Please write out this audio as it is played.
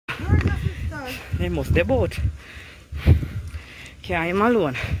Where's your sister? They must be both. Carry him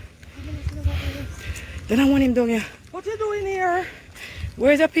alone. They don't want him down here. What you doing here?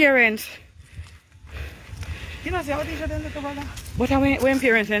 Where's your parents? You know, see how these are the little brother? But when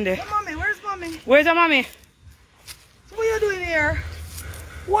parents in there? Your mommy, where's mommy? Where's your mommy? What are you doing here?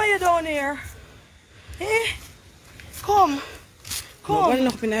 Why are you down here? Eh? Come. Nobody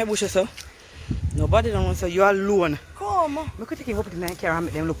up in the bush, sir. Nobody don't want to say you're alone. Come. I could take him up in the car and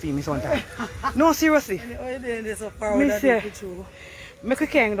make them look for me sometime. No, seriously. Why are you doing this so far? Me say, I could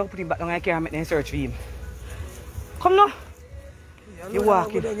carry him up in the car and make them search for him. Come now. You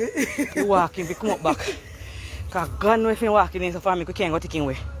walking. You walking, we come up back. Because God knows if you're walking in so far, I can't go take him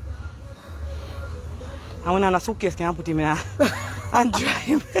away. And when I'm in a suitcase, can I put him in and drive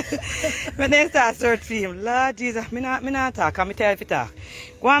him. But then start search for him. Lord Jesus, I not talk, I tell you to talk.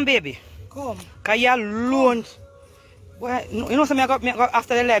 Go on, baby. Come. Because you're alone. Well, you know, so I got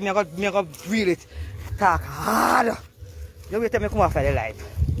after the live, I got really talk hard. You wait till me come after the live.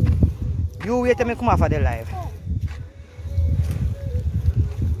 You wait till me come after the live.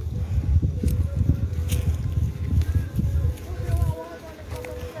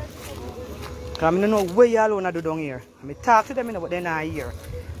 Because I don't know where you alone do down here. I talk to them, but they're not here.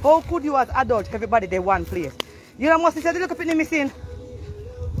 How could you as adults, everybody they one place? You know, must say, look up in the missing.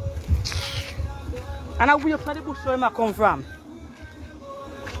 And I wait for the bush where I come from.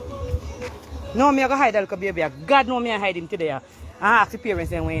 No, me I go hide that little baby. God know me I hide him today. I ask the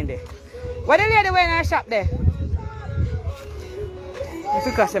parents and when there. What the lady wearing in the shop there? If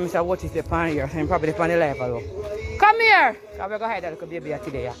you catch them, I say, what is the pan here? I'm probably the pan life alone. Come here! Because we're going to hide that little baby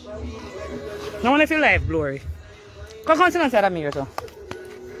today. No one if you life, Glory. Come on, sit inside of me here, too.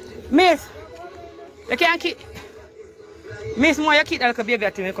 Miss, you can't keep. Miss, more you keep that little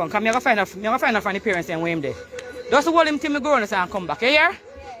baby till me come. Because I'm going to find out from the parents and when there. Just hold him till me grow and come back. You hear?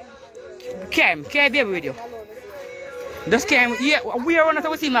 Carry baby with you. Just carry him. Yeah, we are not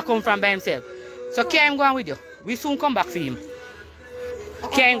to see him come from by himself. So carry him going with you. We soon come back for him.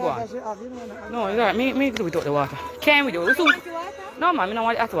 Carry him going. No, it's alright. Me do it without the water. Carry him with you. We soon... No, man, I don't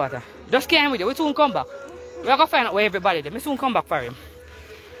want hot water. Just carry him with you. We soon come back. We are going to find out where everybody is. We soon come back for him.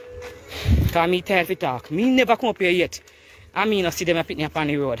 Because me tired to talk. Me never come up here yet. I mean, I see them picking up on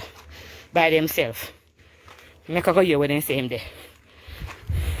the road by themselves. I can go here with them same day.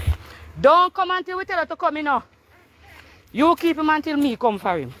 Don't come until we tell her to come in now. You keep him until me come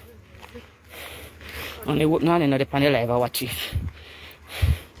for him. And they won't know the panel live or watch it.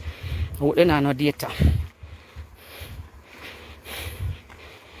 They don't know data.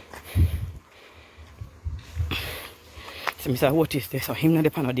 So I say, what is this? So him not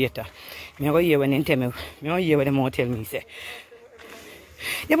the panel data. I go here when they tell me. I go here when they won't tell me. Say,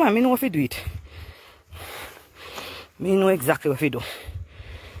 yeah man, I know if you do it. I know exactly what you do.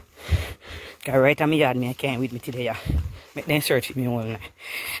 Because right on my yard, I can't with me today. Yeah. Make them search with me all night.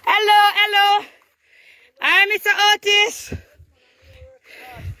 Hello. I'm Mr. Otis.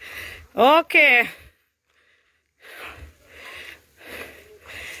 Okay.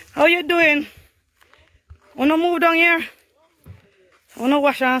 How you doing? Wanna move down here? Wanna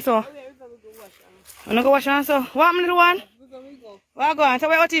wash hands so? Wanna go wash hands so? What happened to the one? Where go on? So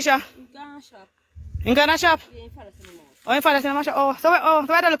where Otteshia? In Ghana shop. In Ghana shop? Yeah, in Father Cinema. Oh, in Father Cinema shop. Oh, so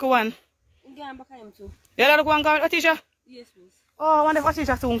where the little one? In Ghana back him too. You the little one going with Otteshia? Yes, miss. Oh, I wonder if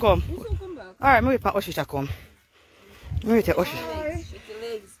Otteshia soon come. You soon come back. Alright, me wait for Otteshia come. Me wait for Otteshia. Shut your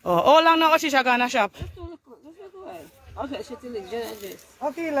legs. Oh, how long now Otteshia Ghana shop? Just look a while. Okay, shut your legs. Just this.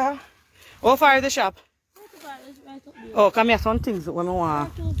 Okay, la. How far is the shop? Right up there. Oh, come here, some things when I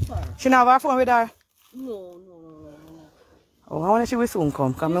want. Not too far. She not have her phone with her? No. Oh, I wonder if she will soon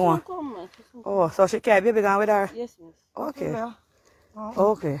come. Come She on. soon come, man. She soon come. Oh, so she carry baby gone with her? Yes, miss. Okay. la.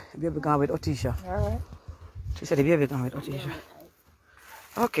 Okay, baby gone with Otteshia. Alright. She said the baby gone with Otteshia.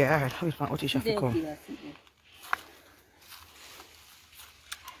 Okay, alright. I'll wait for Otteshia to Then come. feel that seat, man.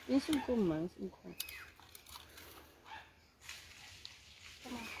 You soon come, man. You soon come.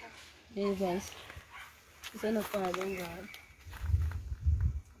 Yes, guys. It's enough for them, God.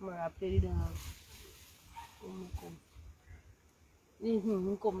 I'm going to play the dog.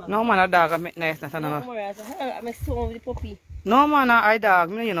 Come back. No man, a dog I make nice. Not No, no. I make sound with the puppy. No man, I dog.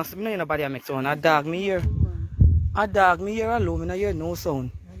 Me no hear nobody make sound. A dog me hear. A dog me hear alone. Me no hear no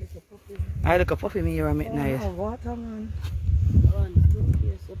sound. I look a puppy me hear I make nice. Water, man.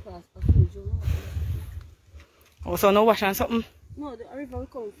 Oh, so no washing something? No, the river we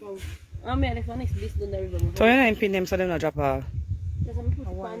come from. I mean, if I next this down the river. So you not pin them so them not drop off? Yes, I'm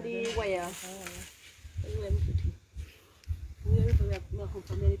putting on the wire.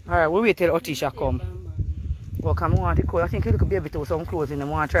 Alright, we wait till Otteshia come. Well, come on, the clothes. I think you look baby too. Some clothes in them.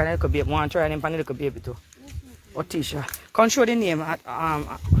 Want to try them little baby. Want to try them for the little baby too. Otteshia. Come show the name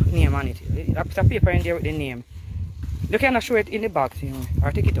name on it. Put a paper in there with the name. You cannot show it in the box, you know,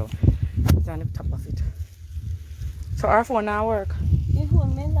 or take it out. It's on the top of it. So our phone now work. The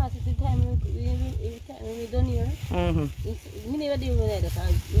phone may last at the time we done here. We never deal with that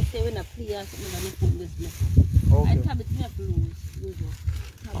because we say when I play or something and the phone business. Okay. I tablet me have to lose.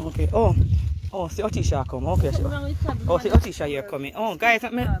 Okay. Oh, see Otteshia come. Okay. So. Oh, see Otteshia here coming. Oh, guys,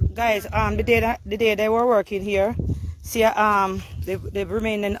 the day they were working here, see the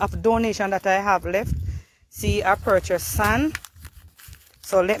remaining of donation that I have left. See, I purchased sand.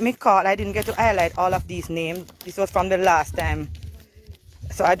 So let me call. I didn't get to highlight all of these names. This was from the last time.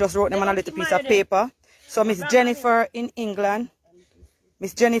 So I just wrote them on a little piece of paper. So Miss Jennifer in England.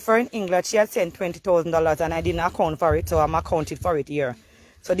 Miss Jennifer in England, she had sent $20,000 and I didn't account for it. So I'm accounted for it here.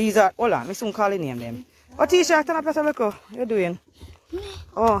 So these are, hold on, I soon call the name them. Otteshia, turn up your look. How you doing?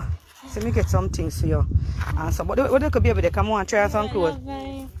 Oh, so let me get some things for you. And so, what do you could be able to come on, try some clothes?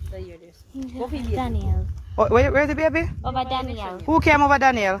 Daniel. Oh, where's the baby? Over Daniel. Who came over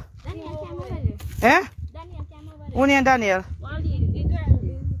Daniel? Daniel came over there. Eh? Daniel came over there. Who named Daniel?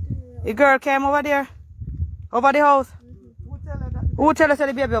 The girl came over there? Over the house? Who tell us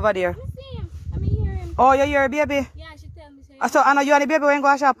the baby over there? I see him. I hear him. Oh, you hear a baby? Yeah, she tell me. So, I know you and the baby when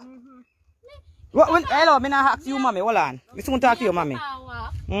go shop? Hello, I'm not ask you, mommy. Hold on. I soon talk to you, mommy.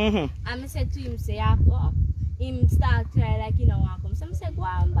 And I said to him, say, I go. Him start try like, you know, I come. So I said, go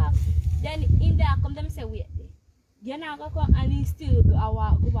on back. Then in there, I come, them say, wait there. You know, I come and he still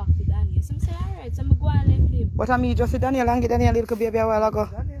go back to Daniel. So I say, alright, so I go and left him. But I mean, just see Daniel and get Daniel little baby a while ago.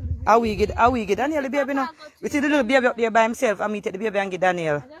 How we get Daniel the baby now? We see the little baby up there by himself and me take the baby and get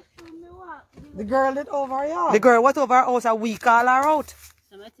Daniel. The girl that over here. The girl was over our house and we call her out.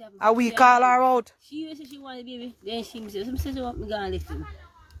 And we call her out. She said she wanted the baby. Then she said, some says what me gonna lift him.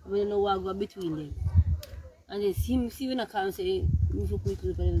 I don't know what go between them. And then see when I come say, me for quick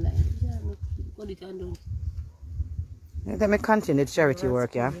look at them like, yeah, what it can do. Let me continue the charity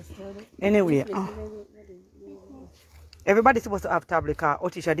work, yeah. Anyway, everybody's supposed to have tablet car.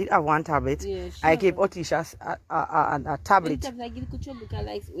 Otteshia did have one tablet. Yeah, sure. I gave Otteshia a tablet. Sometimes I give trouble because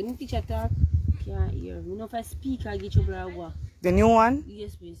like when the teacher talk, can't hear. You know if I speak I get trouble or what. The new one?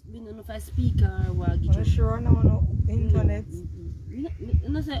 Yes, please. You know if I speak or what I get trouble. Sure, no, internet.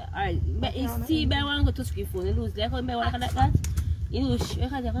 No say alright, but you see, I want to go to screen phone. You lose like I want like that. You lose. Where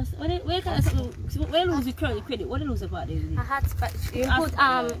can I lose the credit? What do you lose about this? A hotspot. You put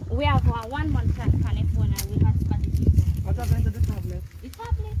we have 1 month on the phone and we hotspot it. What happened to the tablet? The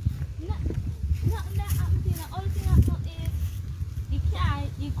tablet, nothing that happened. The only thing that happened is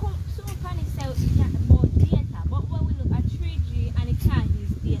you come soon can it say you can't about data, but when we look at 3G and it can't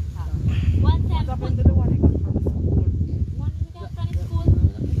use data. One time. What happened to the one you got from school? One we got from the school.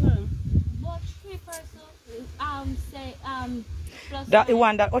 But 3 persons say plus That the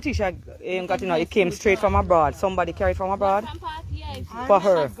one that Otteshia got, you know, it came straight from abroad. Somebody carried from abroad for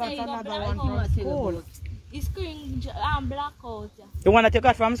her. Got another one from school. The screen blackout. The one that you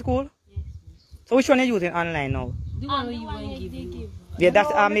got from school? Yes. So which one are you using online now? The one you give. Yeah,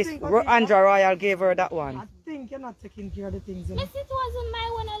 that's Miss Andra Royal gave her that one. I think you're not taking care of the things. Miss, it wasn't my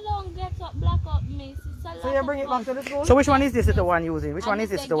one alone. Get up, blackout, miss. So you bring it back to the school? So which one is this the one using? Which one is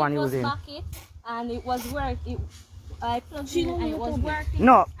this the one using? And it was working. I plugged in and it was working.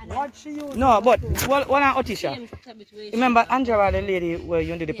 No. What she using? No, but one on Otteshia. Remember Andra, the lady where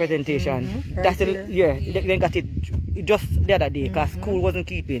you did the presentation? That's the, yeah, they got it just the other day because school wasn't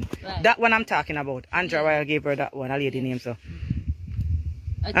keeping. Right. That one I'm talking about. Andra Royal gave her that one, a lady name, so.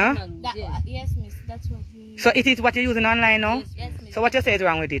 Huh? Yes, miss. That's what we... So it is what you're using online now? Yes, miss. So what you say is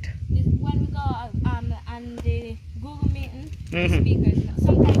wrong with it? When we go on the Google meeting, the speakers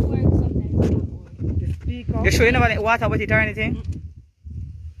sometimes work, sometimes not work. The speaker? You sure you never let water with it or anything?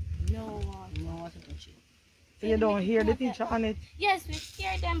 No water. So you don't hear the teacher on it? Yes, we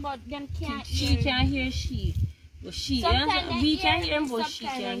hear them, but them can't She can't hear she. But she, we can hear him, but she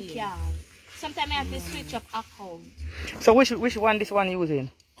can't hear. Sometimes I have to switch up account. So which one this one using?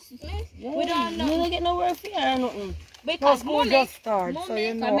 We don't know. You don't get no work for her or nothing. Because school just started, so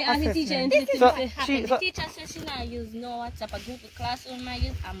you know assessment. The teacher says she not use no WhatsApp, a Google Classroom I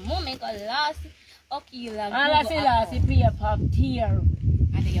use, and mommy got lost. Okay, you have last play a pop tier.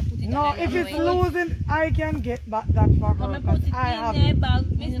 And then you put it no, on if it's losing, I can get back that for her because I have it.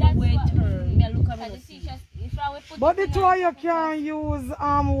 But the two of you can use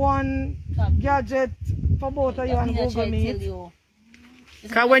one gadget for both of you and Google Meet.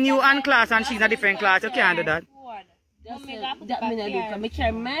 Because when you on class and she's in a different class, you can't do that. Mommy, I put it That back me not do. here. Because I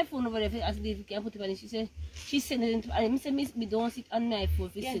carry my phone over there for ask if you can put it on it. She sent it into, and I said, Miss, me don't sit on my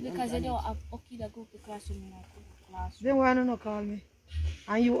phone. Yes, because I don't have okay that go to classroom in classroom. Then why no call me?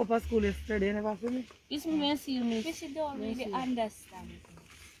 And you up at school yesterday, you never see me? It's me when I see you, Miss. Miss, you don't really understand.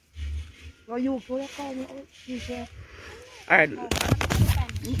 Well, you could have called me, teacher. Alright.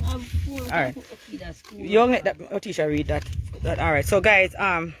 Alright. You let that Otteshia read that. Alright, so guys,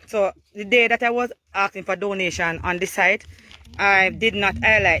 so the day that I was asking for donation on the site, I did not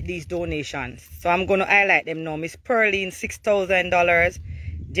highlight these donations. So I'm gonna highlight them now. Miss Pearline, $6,000,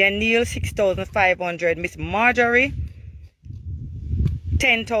 Janelle, $6,500, Miss Marjorie,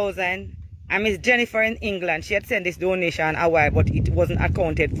 $10,000, and Miss Jennifer in England. She had sent this donation a while, but it wasn't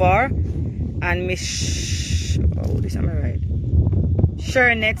accounted for. And Miss this am I right?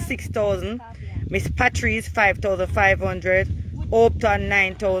 Shernet, $6,000, Miss Patrice, $5,500, Opton,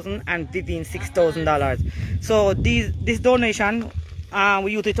 $9,000, and Vivian, $6,000. So this donation,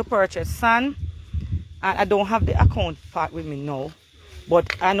 we use it to purchase sand, and I don't have the account part with me now,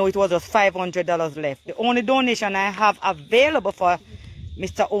 but I know it was just $500 left. The only donation I have available for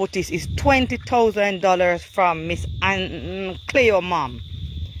Mr. Otis is $20,000 from Miss Cleo Mom.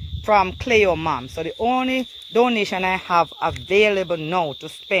 From Cleo Mom. So the only donation I have available now to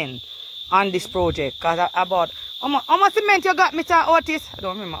spend on this project, because I bought how much cement you got, Mr. Otis? I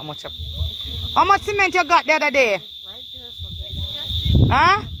don't remember how much. How much cement you got the other day?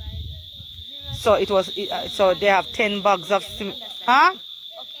 Huh? So it was so they have 10 bags of cement. Huh?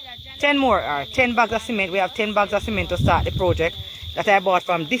 10 more. 10 bags of cement. We have 10 bags of cement to start the project that I bought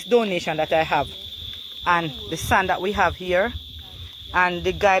from this donation that I have, and the sand that we have here. And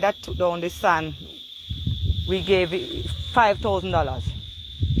the guy that took down the sand, we gave $5,000.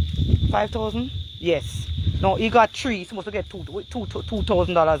 5,000? Yes. No, he got 3. He's supposed to get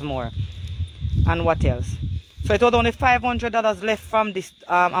 $2,000 more. And what else? So it was only $500 left from this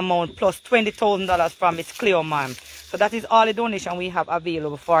amount, plus $20,000 from Miss Cleo Mom. So that is all the donation we have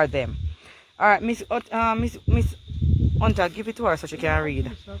available for them. All right, Miss Hunter, give it to her so she can read.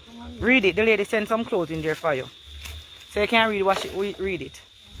 Read it. The lady sent some clothes in there for you. So you can read what read it.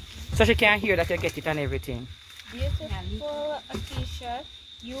 So she can hear that you get it and everything. Beautiful Otteshia,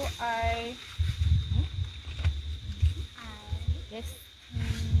 you are destined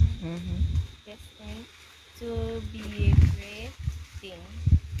to be a great thing.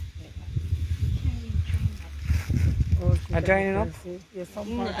 Are joining up? Yes,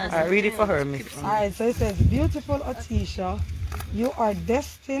 some part. Read it for her, Miss. Alright, so it says, beautiful Otteshia, you are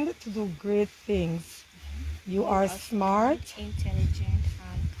destined to do great things. You are smart, intelligent,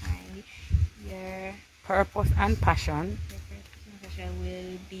 and kind. Your purpose and passion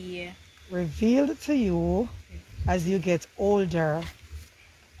will be revealed to you as you get older.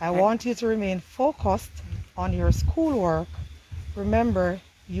 I want you to remain focused on your schoolwork. Remember,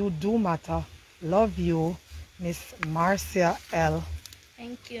 you do matter. Love you, Miss Marcia L.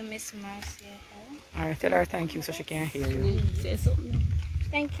 Thank you, Miss Marcia L. Alright, tell her thank you so she can hear you.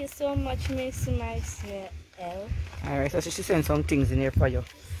 Thank you so much, Miss Marcia L. Alright, so she sent some things in here for you.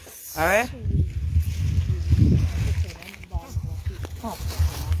 Alright?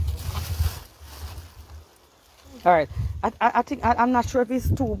 Alright. I think I'm not sure if it's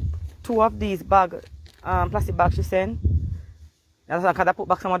two of these plastic bags she sent. That's because I put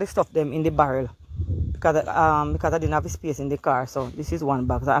back some of the stuff them in the barrel. Because I didn't have space in the car. So this is one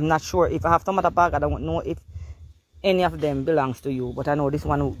bag. So I'm not sure if I have some other bag. I don't know if any of them belongs to you. But I know this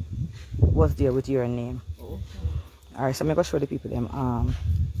one was there with your name. Alright, so I'm going to show the people them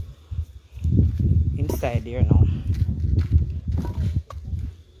inside there now.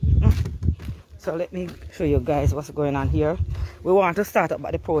 So let me show you guys what's going on here. We want to start up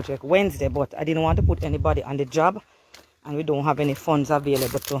the project Wednesday, but I didn't want to put anybody on the job, and we don't have any funds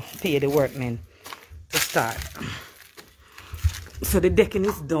available to pay the workmen to start. So the decking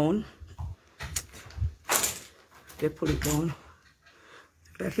is down. They pull it down.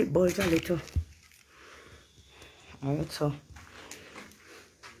 Like it bulge a little. Alright, so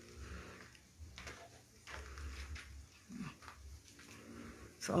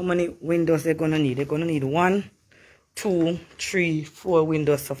how many windows they're gonna need? They're gonna need 1, 2, 3, 4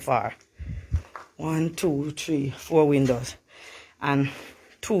 windows so far. 1, 2, 3, 4 windows and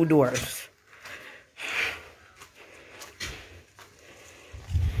 2 doors.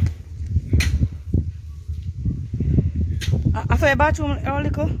 I saw a bathroom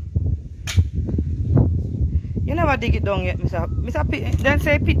little. You never dig it down yet, Mr. Pit. Don't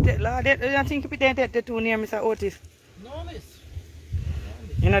say pit. They don't think pit ain't too near, Mr. Otis. No, miss.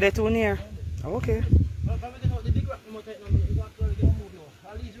 You know they're too near. Oh, okay.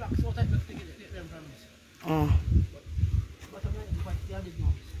 Oh.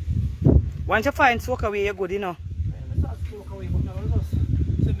 Once you find soak away, you're good, you know.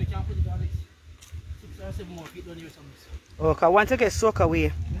 Okay, once you get soak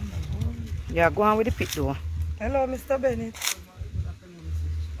away, yeah, go on with the pit though. Hello, Mr. Bennett.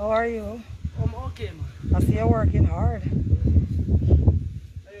 How are you? I'm okay, man. I see you're working hard.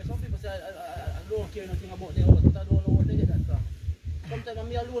 Some people say I don't care nothing about them, but I don't know what they get that from. Sometimes I'm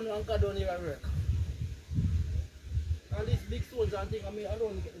alone and God don't even work. All these big stones and things, I'm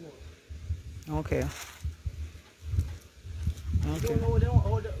alone get them out. Okay. I don't know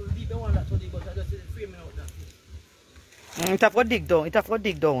how deep they want that to dig, but I just free me out that. It have to dig down. It have to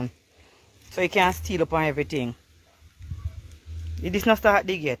dig down. So you can't steal up on everything. It is not start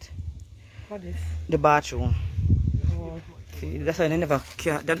dig yet. What is? The bathroom. Oh. See, that's why I never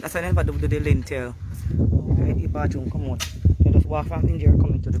do the lintel. The bathroom come out. You just walk from in there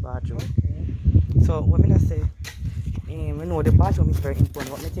coming to the bathroom. Okay. So what I say, we know the bathroom is very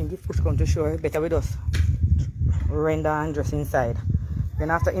important, but I think if push come to shore, better with us render and dress inside.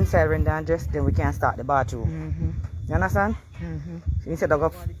 Then after inside render and dress, then we can start the bathroom. You understand? So instead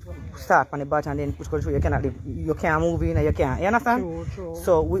of start on the bathroom and then push come to shore, you cannot live, you can't move in, you can't. You understand? True, true.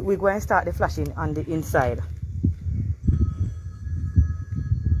 So we go and start the flashing on the inside.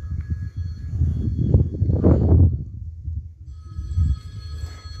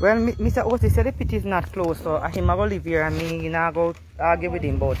 Well, Mr. Otis said the pit is not close, so him I go live here and me I go argue with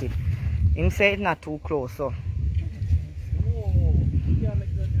him about it. Him say it's not too close, so.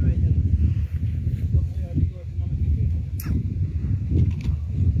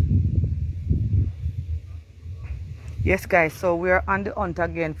 Yes guys, so we are on the hunt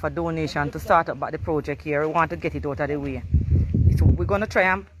again for donation to start up the project here. We want to get it out of the way. So we're gonna try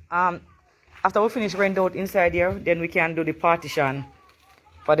and after we finish rent out inside here, then we can do the partition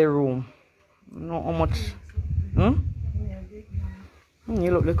for the room. Know how much?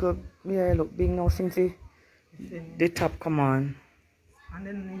 You look like yeah, you look big now since the top come on. And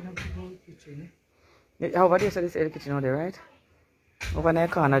then you have to go to the kitchen. How about you? So this is the kitchen over there, right? Over in the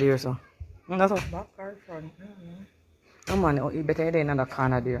corner there, so. That's all. Back or front? Oh man, you better in another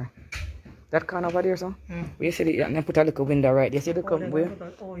corner there. That corner over there, so. You see the, and put a little window right there. You see the cut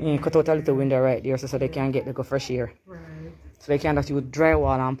out a little window right there so they can get the fresh air. Right. So they can just use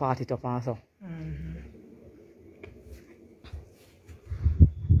drywall and part it up and so.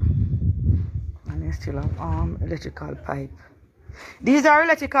 And they still have electrical pipe. These are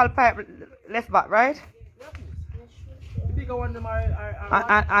electrical pipe left back, right? The bigger one them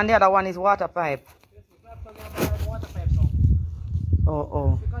are and the other one is water pipe. water pipe.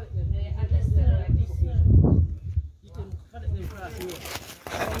 Oh.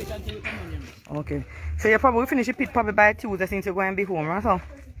 Okay. So you probably finish the pit probably by Tuesday since you're going to be home, right? So?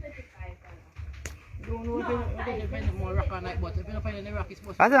 Don't know if they find more rock or not, but if you don't find any rock, it's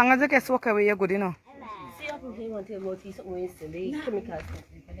supposed to. As long as you get soak away, you're good, you know. See how people want to go to something yesterday, chemicals.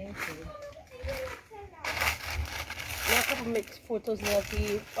 Now couple make photos now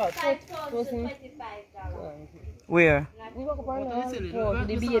for 4,000. Where? We walk up and down.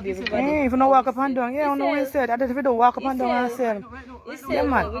 The baby, everybody. Hey, if you don't walk up and down, yeah, I know what you said. I if you don't walk up and down and sell. Yeah,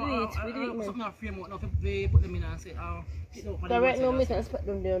 man. We do it, man. Something not frame out, now they put them in and say, Right now, we can expect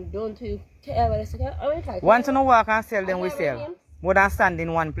them down to tell what I say. Once you don't walk and sell, then we sell. More than stand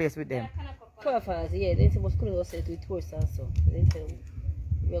in one place with them. Profiles, yeah, they say what's going to say to tourists and so. They tell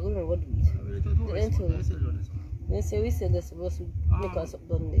we are going to go do it. They say we said they're supposed to make us up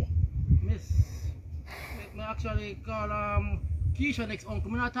down there. Miss, I actually call Keisha next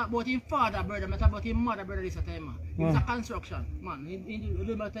uncle. I not talk about his father brother, I talk about his mother brother this time. It's a construction, man. He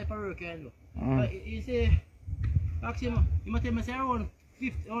do my type of work, you know. He say, ask him, he might tell me say around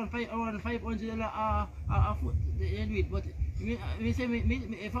 $500 a foot, they do it. But me say,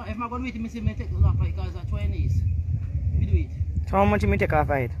 if I'm going to wait, I say, I take it off because it's 20 years. We do it. So how much you take off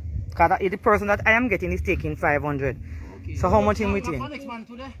it? Because the person that I am getting is taking 500. Okay. So how much him with you? My next man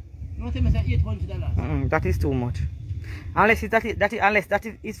today, you tell me say $800. That is too much. Unless that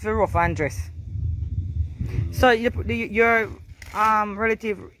is for rough and dress. So your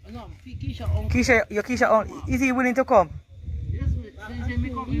relative No, Keisha uncle. Keisha uncle, is he willing to come? Yes, he say me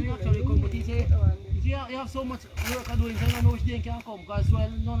come, he actually come, but he say you have so much work to do, so I don't know which day he can come because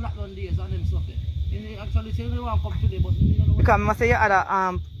well none lockdown days and them stuff. He actually say he want to come today, but he don't know. Because I must say your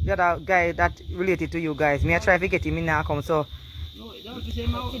other guy that related to you guys. Me I try to get him in now come so. No, don't say I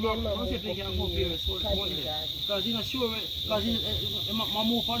see if he can come here because he's not sure because he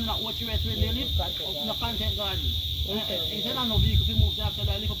move on that watch rest where they live in the content garden. He said I no vehicle if he moves after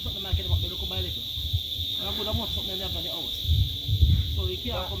that live up something like that they look by little. And I put a much something there for the house. So he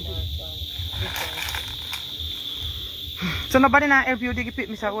can't come to it. So nobody not help you dig a pit,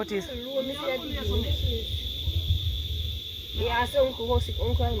 Mr. Otis? Yeah, so uncle,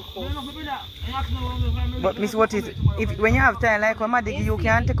 But Miss Otis, if when you have time, like when I dig, you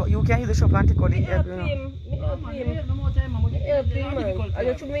can use the shop and take out the help, you know. help him, man. I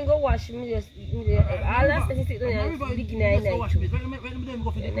just go wash me just all that stuff is digging at night.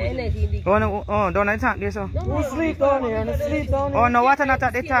 Oh, down at the tank there, so. Who sleep down here? And sleep down here? Oh, no, water not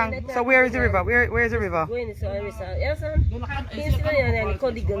at the tank. So where is the river? Where is the river? Going so yes, son. He's sitting and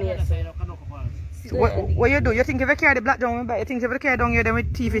the digging here. What you do? You think if you carry the black down, you think if you carry down here, then we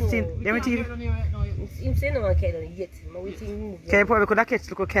teeth it in. Then we teeth. Him say no one carry yet. But we think Can you probably could catch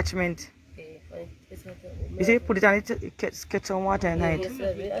the catchment? You see, put it on it, catch some water at night.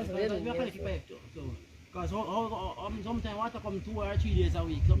 Because sometimes water come 2 or 3 days a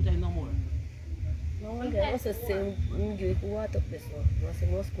week, sometimes no more. no one there was the same give water up this one. Was it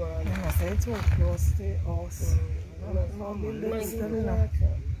was going I say it's too close to the house. No buildings there, you know.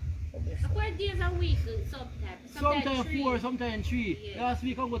 What days a week Sometimes 4, sometimes 3. Yeah. Last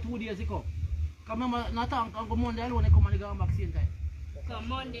week I go 2 days ago. Remember, not tank, I go Monday alone, I come and I go back same time. Come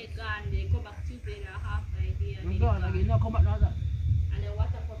Monday gone, they come back Tuesday and a half a day. I'm gone again, now come back now that. And the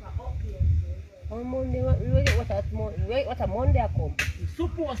water come up here. on Monday, we get what a Monday I come.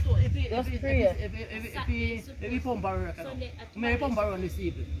 Supposed to, if he pump a work, may pump around this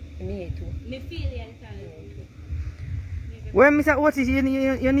evening. Me too. Me feel it. Well, Mr. Otis, you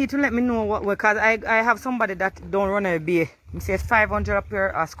need to let me know what, because I have somebody that don't run a bay. He says 500 per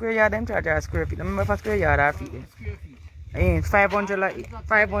a square yard, them charge a square feet. Remember for square yard or feet? Square feet.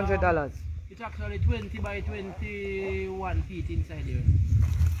 $500. It's actually 20 by 21 feet inside there.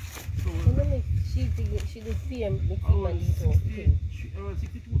 So, she did PM $62,000 for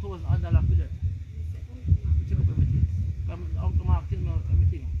that. Check up everything. Out to mark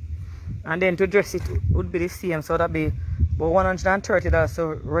everything. And then to dress it would be the same, so that'd be about $130.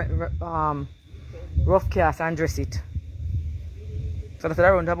 So rough cast and dress it. So that's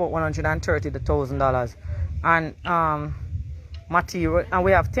around about $130,000. And material, and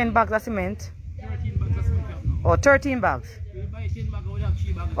we have 10 bags of cement. 13 bags of cement now. Or 13 bags. We buy 10 bags, we have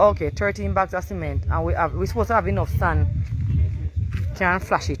 3 bags. Okay, 13 bags of cement, and we're supposed to have enough sand. Can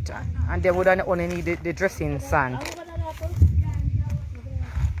flash it, and then we don't only need the dressing sand.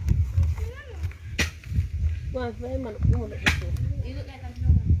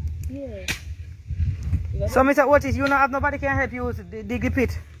 So, Mr. Otis, you don't have nobody can help you dig the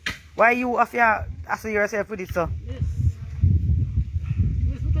pit. Why you have to associate yourself with it, sir? Yes.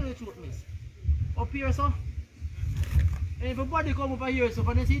 Miss, me tell you the truth, miss. Up here, sir. And if everybody come over here, so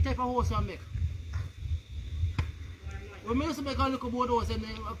when they see the type of house I make. When I used to make a little board house and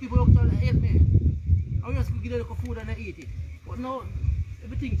people look to hate me. I used to give them a little food and they eat it. But now,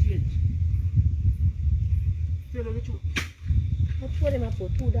 everything changed. Tell you the truth. I told him I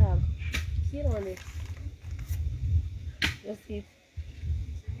put 2 dogs. See on it. Just see it.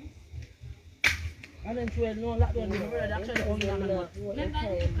 And then she no lock down the brother actually only on the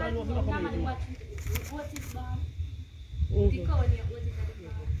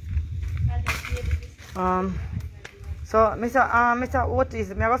So Mr. Otis,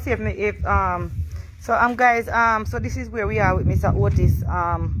 may I see if so guys, so this is where we are with Mr. Otis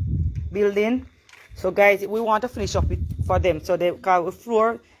building. So guys, we want to finish up it for them. So they call the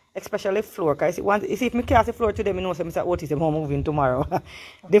floor, especially floor, guys. If me cast the floor today, me know say Mr. Otis is home moving tomorrow.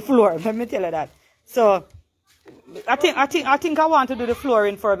 The floor, let me tell you that. So I think I want to do the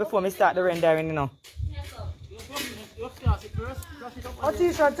flooring first before we start the rendering, you know.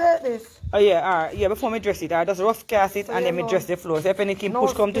 Otteshia, take this. Oh yeah, alright. Yeah, before me dress it, I just rough cast it and then me dress the floor. So if anything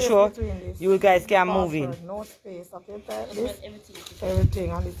push come to show, you guys can move in. No space. Okay, take this.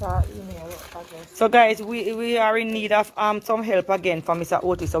 Everything on this email address. So guys, we are in need of some help again from Mr.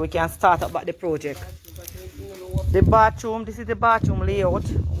 Otis so we can start up the project. The bathroom, this is the bathroom layout.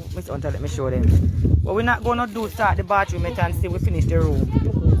 Mr. Hunter, let me show them. But we're not gonna start the bathroom yet until we finish the room.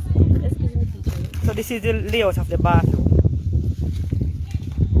 So this is the layout of the bathroom.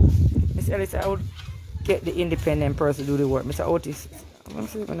 Miss Ellis, I would get the independent person to do the work. Mr. Otis, let me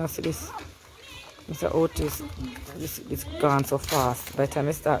see if I see this. Mr. Otis, this gone so fast. By the time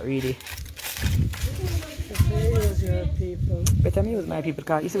I start reading. Better me use my people,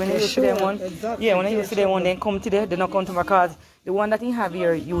 because you see when I use them one, yeah, when I use them one, then come to they don't come to my cars. The one that he have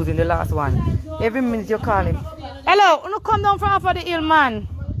here using the last one. Every minute you call him. Hello, you come down from off of the hill, man.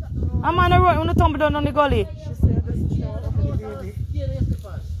 I'm on the road, you tumble down on the gully. She said this is for the baby.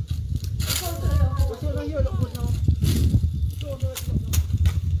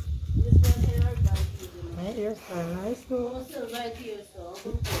 My hair's nice though.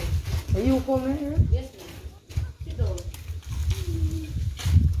 Are you coming here? Yes, ma'am. Sit down.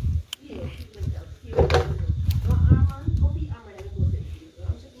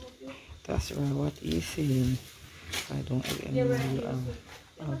 That's right, what he's saying. I don't have any money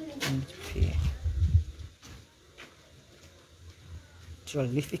out to pay.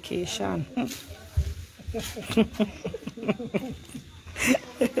 Jollification.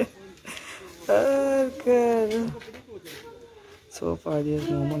 Oh, God. So far, there's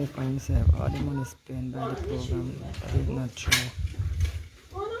no money for himself. All the money spent by the program. That is not true.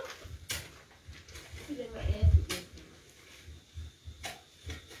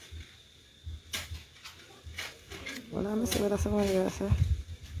 Well, I'm saying what somebody else say.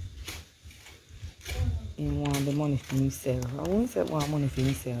 He want the money for himself. I won't say want money for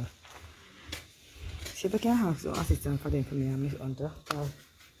himself. See if I can have some assistance for them for me and Miss Hunter.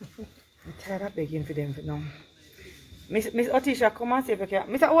 I'm tired of begging for them for now. Miss Otteshia, come and see if you can.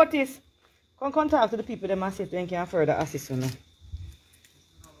 Mr. Otis, come talk to the people them and see if they can further assist you now.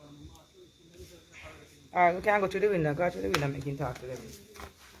 Alright, we can go to the window. Go to the window and make him talk to them.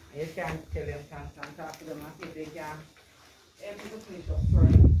 You can tell them, can talk to them and see if they can help you to finish up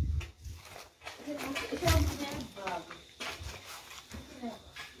further.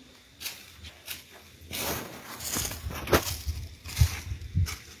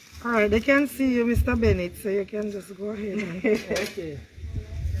 Alright, they can see you, Mr. Bennett, so you can just go ahead. And Okay.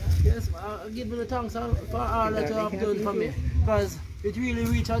 Yes, give me the thanks for all that you have done for me. Because it really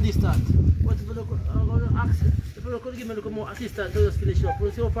reached a distance. But if you could give me a little more assistance to just finish up.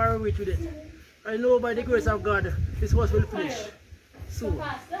 We're so far reach with it. I know by the grace of God, this house will finish soon.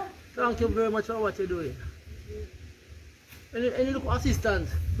 Thank you very much for what you're doing. Any little assistance,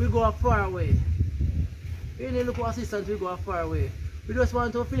 we go far away. Any little assistance, we go far away. We just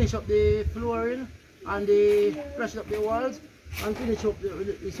want to finish up the flooring and flush up the walls and finish up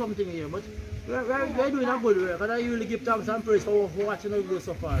the something here. But we're doing a good work, and I really give thanks and praise for watching us go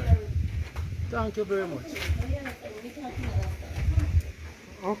so far. Thank you very much.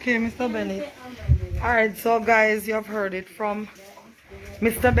 okay, Mr. Bennett. Alright, so guys, you have heard it from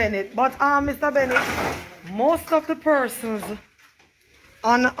Mr. Bennett. But Mr. Bennett, most of the persons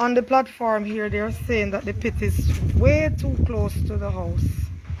on the platform here, they're saying that the pit is way too close to the house.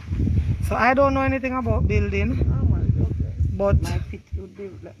 So I don't know anything about building, but My pit would be,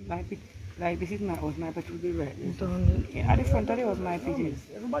 my pit, like this is my house, my pit would be right there. don't, At the front of the house, my pit is.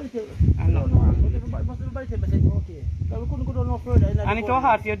 Everybody tell I'm not wrong. everybody tell me, okay. So we couldn't go no further. And it's so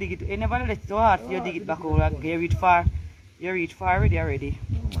hard for you to dig it. You never let it so hard for you to dig it back over. You reach far. You reach far already.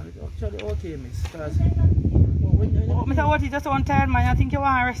 Oh, man, it's actually okay, miss. Because Oh, Mr. What is just so tired, man. I think you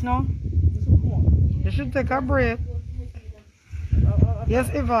want to rest now. you should take a break. Yes,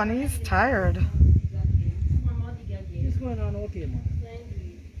 Ivan, he's tired. it's going on okay, man.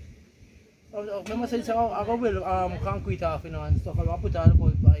 Remember saying I go build concrete off, you know, and stuff. I will put all the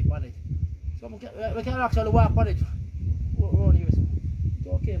pipe on it. So we can actually walk on it around here. So it's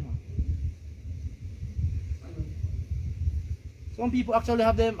okay, man. Some people actually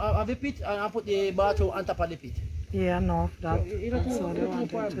have a pit and put the bathroom on top of the pit. Yeah, no, that's So what they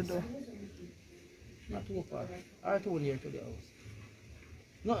wanted to do. Not too far. Or too near to the house.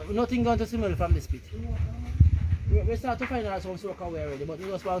 No, nothing going to smell from this pit. We start to find out some soak away already, but we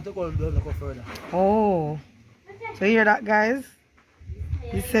just want to go down and go further. Oh, so you hear that, guys?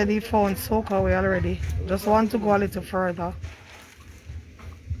 He said he found soak away already. Just want to go a little further.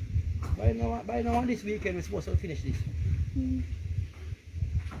 By now on this weekend we're supposed to finish this.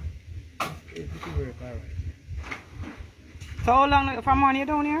 It will work alright. So how long from morning you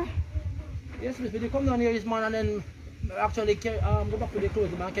down here? Yes, miss, we come down here this morning and then actually go back to the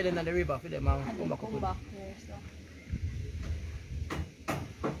clothes and carry them in the river for them and come back up with them.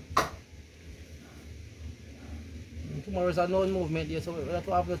 Tomorrow is a known movement day, so we have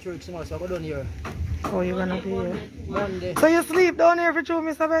to have the church tomorrow, so I go down here. Oh, you're gonna be here. Monday. So you sleep down here for 2,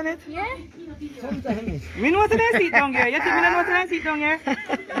 Mr. Bennett? Yeah? Sometimes. We know to then sit down here. You think we don't know to then sit down here?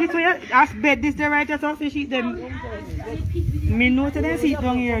 This way, as bed, this the right, that's how sheet them. Me know to then sit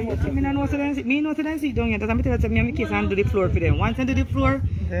down here. You think me don't know to then sit? Me know to then sit down here. That's why I tell you, me and my kids and do the floor for them. Once I do the floor,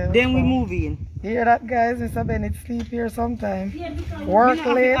 then we move in. You hear that, guys? Mr. Bennett sleep here sometime. Work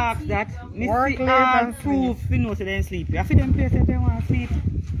late. Ask that. Work late all and proof we know to then sleep. I feel them place that they want to sleep.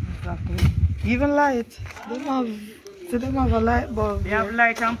 Exactly. Even light. They have a light bulb. They have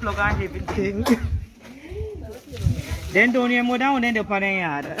light and plug and everything. Thing. Then down here more down, then they put in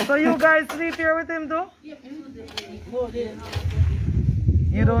yard. So you guys sleep here with him too? You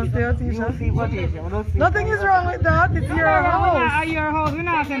don't stay at Otteshia? Nothing is wrong with that. It's your house. At your house, we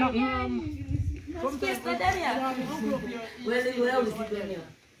not say nothing.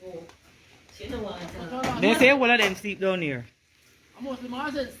 They say all of them sleep down here. Mostly my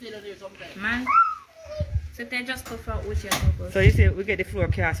husband stay down here sometimes. Man. So they just go for Otteshia purpose. So you see, we get the floor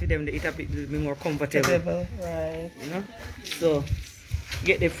cast with them, they eat a bit more comfortable. Right. You know? So,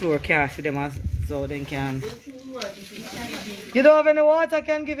 get the floor cast with them as, so they can... You don't have any water I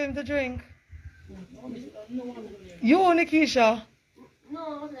can give him to drink? You, Nikisha?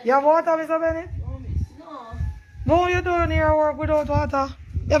 No, You have water, Mr. Bennett? no. No, you don't here work without water.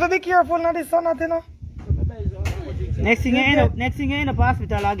 You have to be careful now this sun, you know? Next thing you end up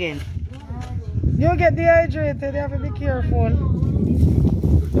hospital again. You get dehydrated, you have to be careful.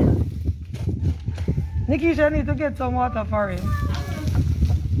 Nikisha need to get some water for him.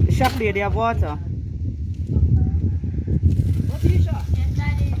 The shop lady have water. Otteshia.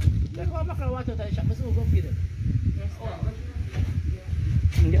 Take one bucket of water to the shop. Let's go feed them.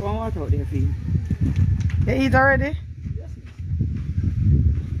 Get one water out there for you. You eat already?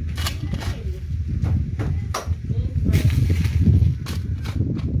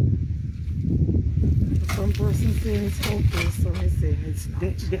 Some person saying it's okay, some is saying it's not.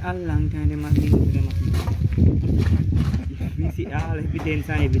 They a long time they might be moving them. We see all evidence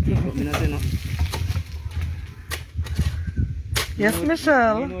and everything, but we not say no. Yes, You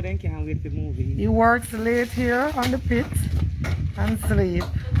Michelle. know they can't wait to move in. He works late here on the pit and sleep.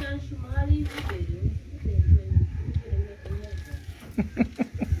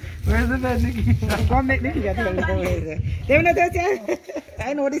 Where's the bed, Nikisha? Go make them get the later. They will not tell you.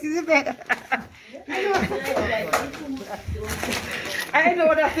 I know this is the bed. I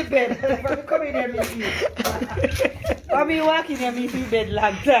know that's the bed. But we come in here, me see. I've been walking here, me see bed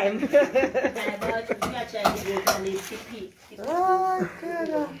long time. Oh,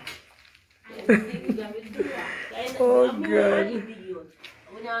 God. Oh, God.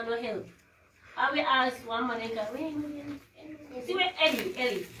 We don't know help. I will ask one man, see where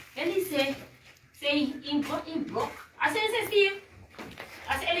Ellie say he broke. I say Steve.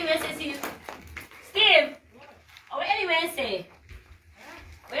 I say anyway say Steve. Or anyway say.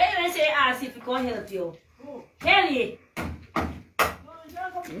 Ask if we can help you. Ellie.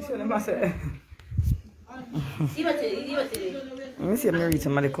 See what it is. Let me see if I read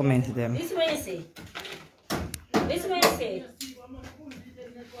some of the comments to them. This is what you say.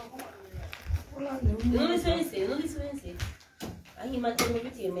 No, this way say. I hear my tongue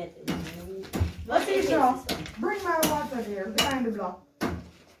with you, mate. What's it? Bring my water there, behind the block.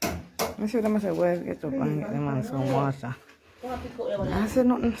 Let me see what I say, well, get up and get them on some water. I said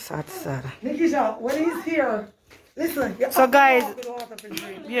nothing sad. Nikisha, when he's here, listen. So guys, Water for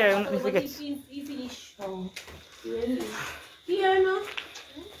drink. yeah, don't forget. You finish. Here, no?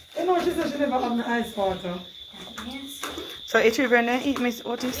 You know, she said she never have the ice water. So each river then eat Miss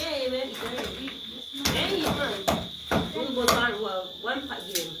Otis. Yeah, man. We'll go down one pack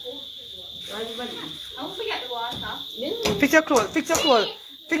game. Everybody. I won't forget the water. Fix your clothes,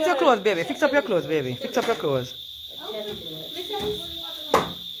 baby. Fix up your clothes, baby. Fix up your clothes.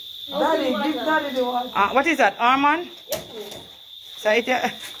 Daddy, give Daddy the water. What is that, Armand? So it,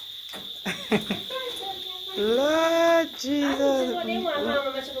 Lord Jesus.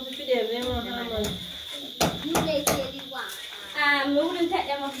 We wouldn't take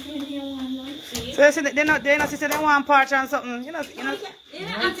them off the So they're not sister, they want parch and something, you know. It's dry.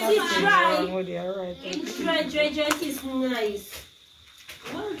 It's dry, it's nice.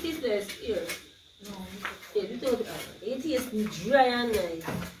 What is this here? It is dry and nice.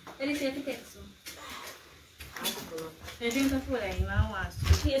 Let me see if it takes some. It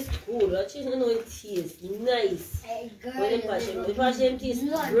tastes good. I just know it tastes nice. When the passion tastes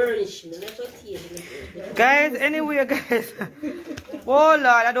burnishing. That's what it tastes. Guys, anyway, guys. Oh Lord,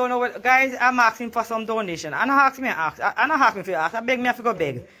 I don't know what. Guys, I'm asking for some donation. I'm not asking me to ask. I'm not asking for ask. I beg me to go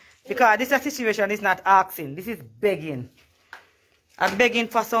beg. Because this situation is not asking. This is begging. I'm begging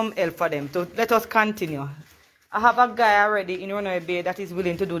for some help for them to let us continue. I have a guy already in Runaway Bay that is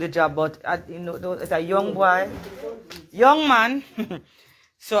willing to do the job, but you know, it's a young boy, young man.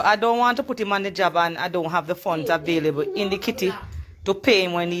 So I don't want to put him on the job and I don't have the funds available in the kitty to pay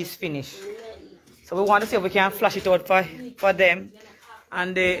him when he's finished. So we want to see if we can flash it out for them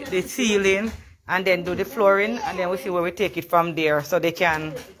and the ceiling and then do the flooring and then we see where we take it from there so they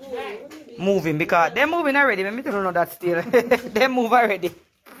can move him because they're moving already. Maybe they don't know that still. They move already.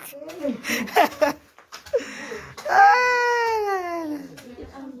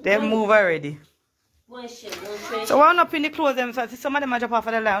 They move already. So why not pin the clothes them? So some of them are drop off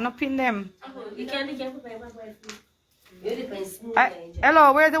of the line. Why not pin them?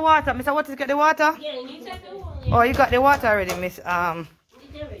 Hello, where's the water? Mr. What is get the water? Oh, you got the water already, Miss.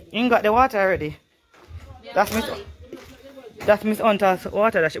 You got the water already. That's Miss Hunter's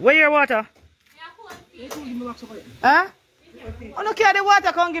water. Where your water? Huh? Oh no, carry the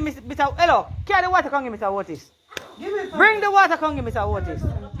water, come give me Mr. Hello, carry the water, come give me Mr. Otis. Bring the water, come give me Mr. Otis.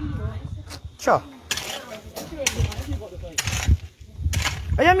 Sure.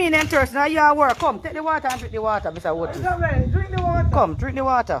 What you mean, interest? Now you work. Come, take the water and drink the water, Mr. Otis. Drink the water. Come, drink the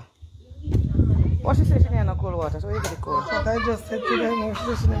water. What she say she need no cold water, so you get the cold. But I just said to them, no,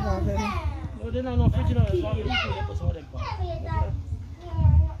 she shouldn't have any. No, they don't know fridge, you know, that's why we put some of them back.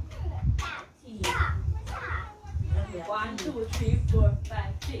 1, 2, 3, 4,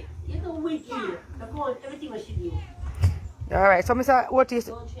 5, 6. You know, week here. The whole, everything was she do. Alright, so Mr.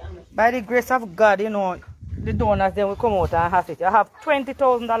 Otis, by the grace of God, you know, the donors then will come out and have it. I have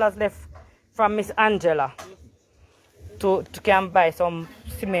 $20,000 left from Miss Angela to can buy some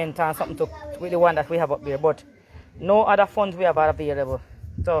cement and something to with the one that we have up there, but no other funds we have available.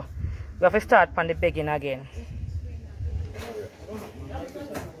 So we have to start from the beginning again.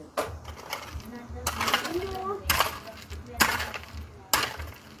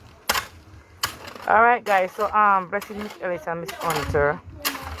 Alright guys, so blessing Miss Ellis and Miss Hunter.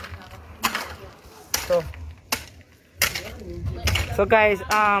 So guys,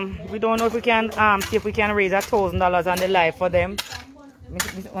 we don't know if we can see if we can raise $1,000 on the live for them.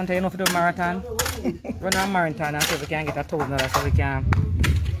 Miss Hunter, you know, for the marathon. Run a marathon and see if we can get $1,000 so we can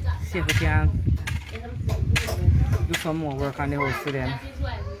see if we can do some more work on the house for them.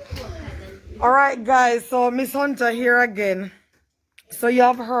 Alright guys, so Miss Hunter here again. So you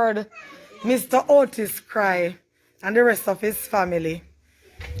have heard Mr. Otis cry and the rest of his family.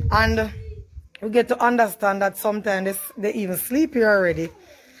 And we get to understand that sometimes they even sleep here already.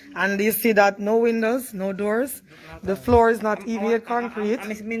 And you see that no windows, no doors. The floor is not even concrete.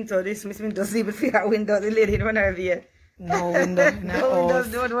 Miss Minto sleep with fear window, the lady in one of here. No window in the No windows,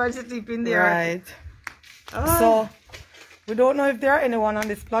 house. don't want to sleep in there. Right. So we don't know if there are anyone on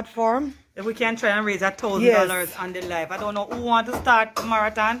this platform. If we can try and raise $1,000 Yes. on the live. I don't know who want to start the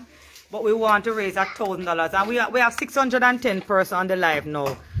marathon, but we want to raise $1,000. And we have 610 persons on the live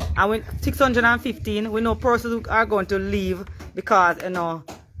now. And we 615, we know persons who are going to leave because, you know,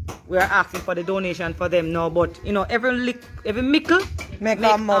 we are asking for the donation for them now. But, you know, every mickle Make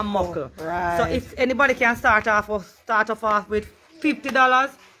a a muckle. muckle. Right. So if anybody can start off with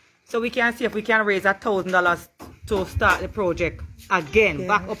 $50, so we can see if we can raise $1,000 to start the project again,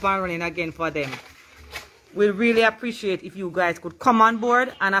 back up and running again for them. We really appreciate if you guys could come on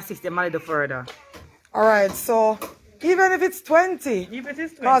board and assist them a little further. Alright, so even if it's 20, If it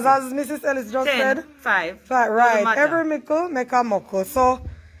is 20, because as Mrs. Ellis just 10, said, 5, right, matter. every mickle make a muckle. So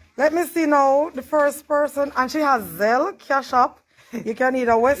let me see now the first person, and she has Zelle, Cash App. You can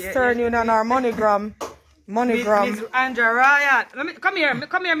either Western Union or MoneyGram. Miss Andrea Royal, come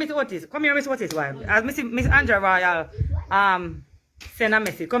here, Miss Otis. Come here, Miss Otis. Wife. As Miss Andrea Royal send a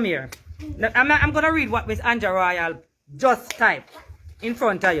message. Come here. I'm gonna read what Miss Andrea Royal just typed in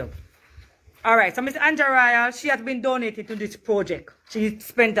front of you. Alright, so Miss Andrea Royal, she has been donated to this project. She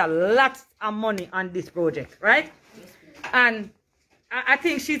spent a lot of money on this project, right? And I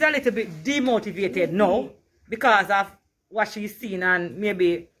think she's a little bit demotivated now because of what she's seen and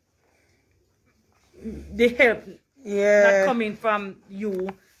maybe the help not coming from you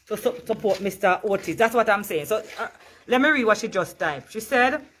to support Mr. Otis. That's what I'm saying. So let me read what she just typed. She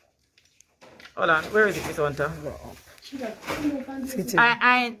said, hold on, where is it, Miss Hunter?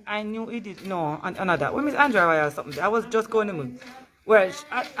 I knew it did. No, another. Well, Miss Andrea Royal or something. I was just going to move. Well,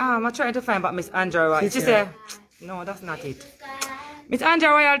 I'm trying to find about Miss Andrea Royal. She said, no, that's not it. Miss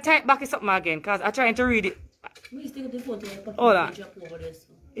Andrea Royal, type back something again because I'm trying to read it. Hold on.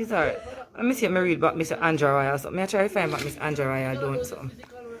 It's alright. Let me see if I read about Miss Andrea Royal or something. I try to find about Miss Andrea Royal doing something.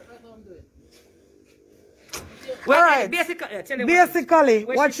 Well, Alright. Basically,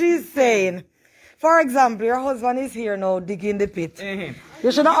 what she's saying, for example, your husband is here now digging the pit.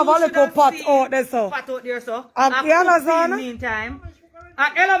 You should have a little pot out there, so. Pot out there, so. And you understand? Meantime.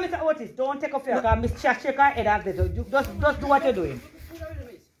 And hello, Mr. Otis, don't take off your car. Miss shake her head after this. Just do what you're doing.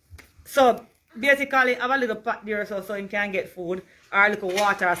 So, basically, have a little pot there so him can get food or a little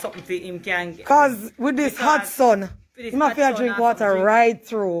water or something for him can get. Because with this hot sun, you must have to drink water right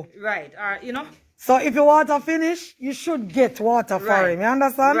through. Right, you know. So if your water finish, you should get water for him. You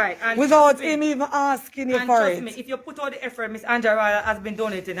understand? Right. And without him even asking you for it. Me, if you put all the effort, Miss Andrea Royal has been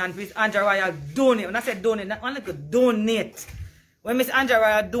donating, and Miss Andrea Royal donate. When I said donate, not only could donate. When Miss Andrea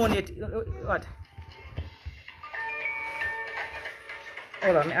Royal donate, what?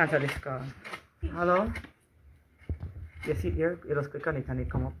 Hold on, let me answer this call. Hello? You see here? You just click on it and it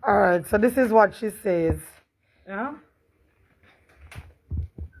come up. Alright, so this is what she says. Yeah?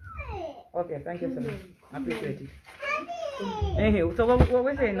 Okay, thank you so much. I appreciate it. Anyway, so what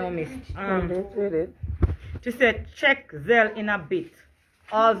we saying now, Miss? Read it. She said, check Zell in a bit.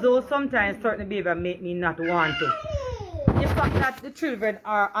 Although sometimes certain behavior make me not want to. The fact that the children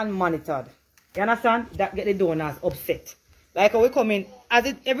are unmonitored, you understand? That get the donors upset. Like how we come in, as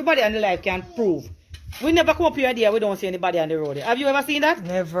it, everybody on the life can prove. We never come up here there, we don't see anybody on the road. Have you ever seen that?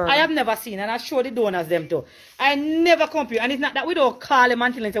 Never. I have never seen, and I show the donors them too. I never come here, and it's not that we don't call them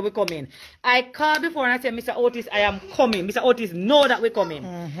until they say we come in. I call before and I say, Mr. Otis, I am coming. Mr. Otis know that we come in.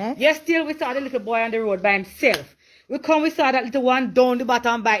 Yes, still we saw the little boy on the road by himself. We come, we saw that little one down the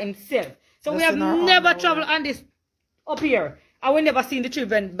bottom by himself. So we have never traveled on this up here. And we never seen the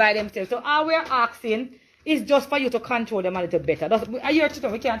children by themselves. So all we're asking is just for you to control them a little better. I hear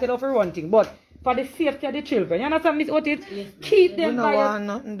children, we can't tell off one thing, but for the safety of the children. You understand, Miss Otis? Yes, keep them by your...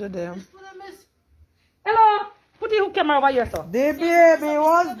 nothing to them. Hello? Put the camera over here, sir. The baby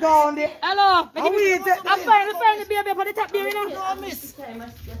was down there. Hello? We I'm find the baby for the top there, you know? No, miss. We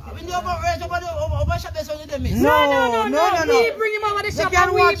know about right over shop there, so they miss. No. We bring him over the shop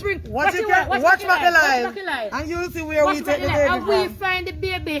and we bring... Watch back the live. And you'll see where we take the baby and we find the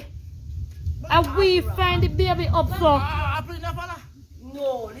baby. And we find the baby up, so...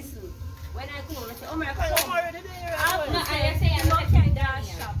 No, listen. When I come over, I say, oh my God,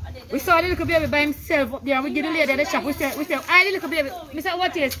 we saw the little baby by himself up there and we get the lady at the shop. We say, I the little baby. Mr.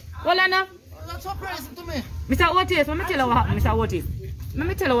 Otis, hold on now. That's surprising to me. Mr. Otis, let me tell you what happened, Mr. Otis. Let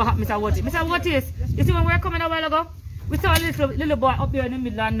me tell you what happened, Mr. Otis. Mr. Otis, you see when we were coming a while ago, we saw a little boy up there in the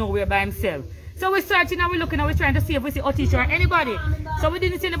middle of nowhere by himself. So we're searching and we're looking and we're trying to see if we see Otteshia or anybody. So we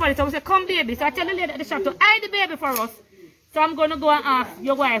didn't see anybody. So we said, come baby. So I tell the lady at the shop to hide the baby for us. So I'm going to go and ask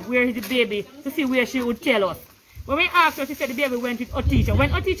your wife where is the baby to see where she would tell us. When we asked her, she said the baby went with Otteshia. When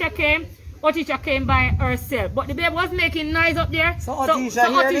Otteshia came by herself. But the baby was making noise up there. So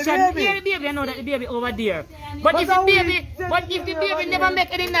Otteshia hear the baby and know that the baby over there. But if the baby never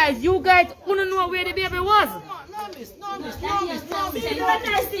make any noise, you guys wouldn't know where the baby was. No, miss. Over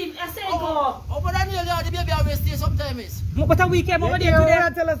there, the baby always stay sometimes. But we came over there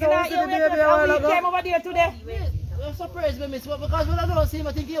today. We came over there today. I'm surprised, miss, because when I don't see him,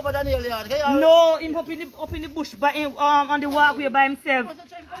 I think he over Daniel yard. No, him up in the bush by him, on the walkway by himself.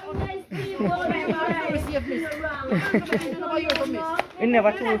 He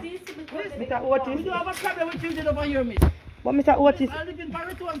never told Mr. Otis. We don't have a problem with children over here, miss. But Mr. Otis, I live in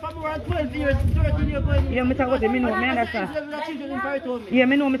Paritone for more than 12 years, 13 years going. yeah, Mr. Otis, me know, me understand. Yeah,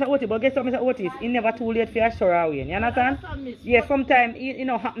 me know Mr. Otis, but guess what, Mr. Otis? He never too late for a shower away. You understand? Yeah, sometimes it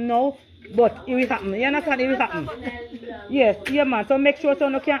happen now, but it will happen. You understand? It will happen. Yes, yeah, man. So make sure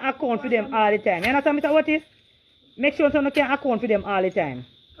someone can account for them all the time. You understand, Mr. Otis? Make sure someone can account for them all the time.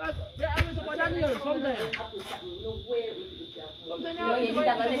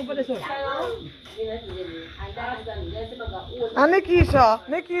 And Nikisha,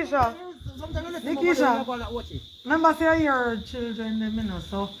 remember say your children them, you know,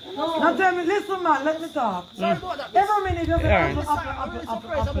 so now tell me, listen man, let me talk. Every minute just up.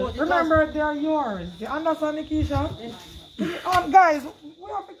 Remember they are yours. You understand, Nikisha? Guys,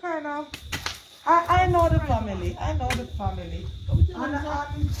 we have to kind of I know the family. And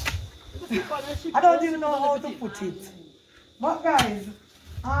I don't even know how to put it. But guys,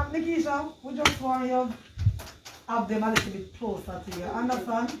 Nikisha, we just want you have them a little bit closer to you.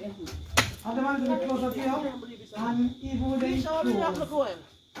 Understand? Have them a little bit closer to you. And even with them close,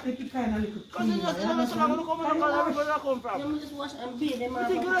 make it kind of little cleaner.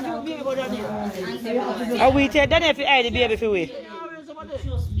 We tell them if you hide the baby for we.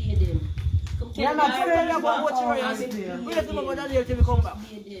 You're not saying about what you're doing. We let them go down here till we come back.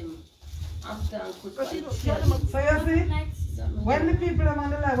 So you see, when the people are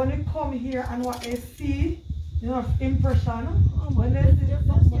on the line, when they come here and what they see, you know, impression, when they see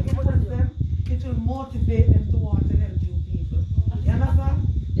something impress them, it will motivate them to want to help you people. You understand?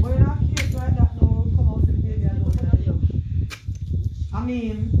 But in a case like that, now we come out to the baby alone. I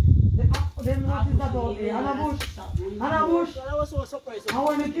mean, then what is that out there? Anna bush. I was so surprised. And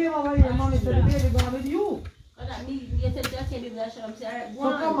when they came over here, mommy said the baby gonna with you. So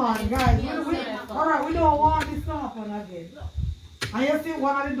come on, guys. Alright, we don't want this to happen again. And you see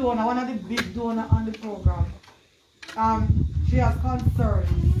one of the big donor on the program. She has concerns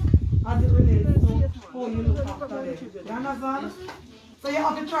as it relates to how you look after them. You understand? So you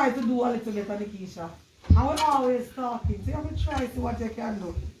have to try to do a little bit of Nikisha. And we're always talking. So you have to try to see what you can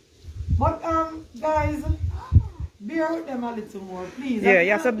do. But guys, bear with them a little more, please. Yeah,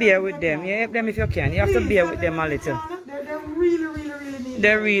 you have to bear with them. You help them if you can. You have to bear with them a little. They really need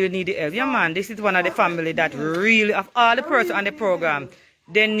They really need the help. Yeah, man, this is one of the family that really, of all the person on the program,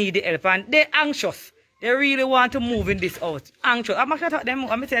 they need the help and they're anxious. They really want to move in this house. Anxious. I'm not sure them.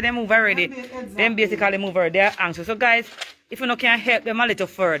 I'm say they move already. Them basically move already. They're anxious. So guys, if you know, can help them a little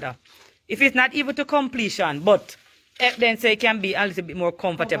further. If it's not even to completion, but help them so it can be a little bit more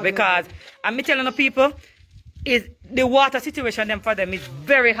comfortable. Because I'm telling the people, is the water situation them for them is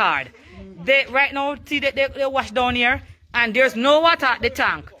very hard. They right now see that they wash down here and there's no water at the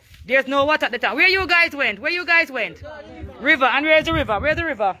tank. There's no water at the tank. Where you guys went? Where you guys went? River. And where's the river? Where's the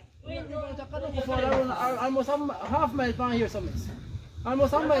river? Almost half mile from here, some is.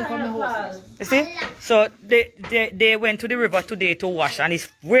 Almost a mile from the house. You see? So they went to the river today to wash, and it's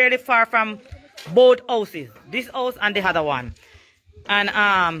really far from both houses. This house and the other one.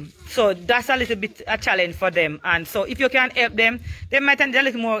 And so that's a little bit a challenge for them. And so if you can help them, they might need a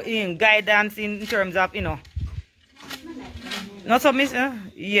little more guidance in terms of, you know. Not so miss,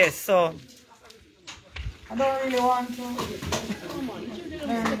 yes, so I don't really want to.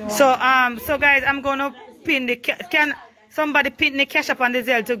 So guys, I'm gonna pin the can somebody pin the cash up on the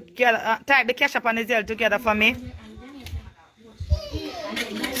Zelle together, type the cash up on the Zelle together for me,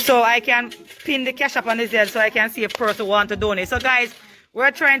 so I can pin the cash up on the Zelle so I can see if person want to donate. So guys,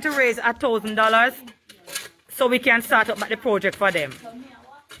 we're trying to raise $1,000 so we can start up the project for them.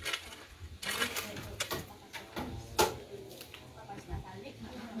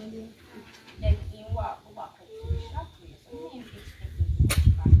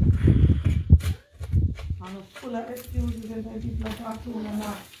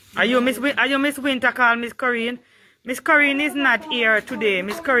 Are you Miss Winter call Miss Corinne? Miss Corinne is not here today.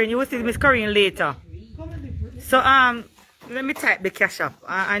 Miss Corinne, you will see Miss Corinne later. So let me type the cash up.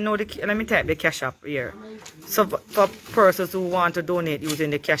 I know the let me type the cash up here. So for persons who want to donate using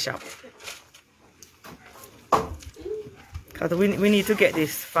the cash up. Because we need to get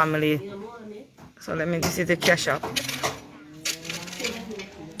this family. So let me this is the cash up.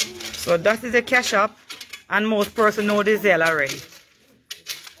 So that is the cash up. And most persons know the Zelle already.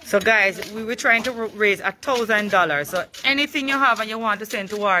 So guys, we were trying to raise $1,000. So anything you have and you want to send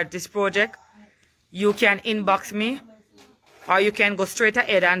toward this project, you can inbox me, or you can go straight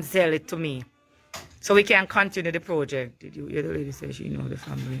ahead and Zelle it to me, so we can continue the project. Did you hear the lady say she know the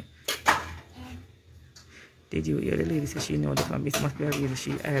family? Did you hear the lady say she know the family? It must be a really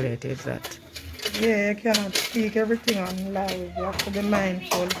she highlighted that. Yeah, you cannot speak everything on live. You have to be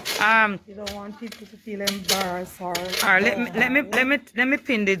mindful. You don't want people to feel embarrassed or. Alright, let me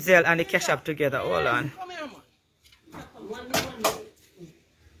pin the Zelle and the cash up together. Hold on.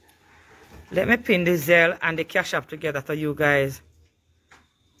 Let me pin the Zelle and the cash up together for you guys.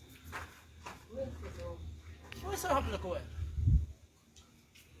 What's happening to it?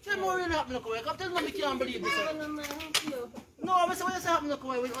 Tell me what really happened to it. Tell me I can't believe this. No, I'm saying what's happening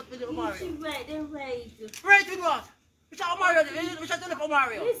to it with the Mario. Right with what? Which are Mario? Which are telling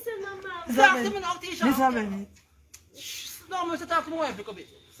Mario? Listen, Mama. Talk to me now, Otteshia. Listen, no, I'm going to talk to my wife a bit.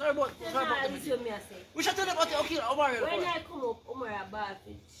 Sorry about the we should tell them about Mario. When I come up, Omar about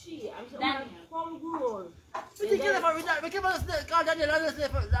it, I'm from grown. We think you're for that. We keep on call Daniel and say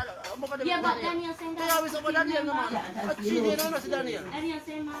for that. Yeah, but Daniel saying that. They always over Daniel, no man. But she didn't know Daniel. Daniel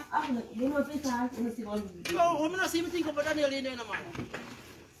saying, you know, it's hard to see one. No, we don't see anything about Daniel in there, no man.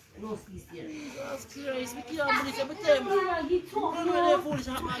 No, he's here. That's serious. We can't believe it. But them. Don't know they're foolish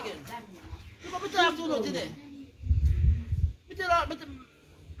happen again. Look what we talk to you today. We tell her,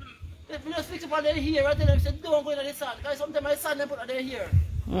 if we just fix up on their hair, I tell them, say, don't go into the sun. Because sometimes my son, they put on their hair.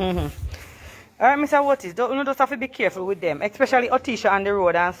 Alright, Mr. Otis, you just have to be careful with them, especially Otteshia on the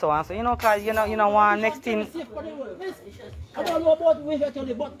road and so on. So, you know, because you know one next thing. I don't know about where I tell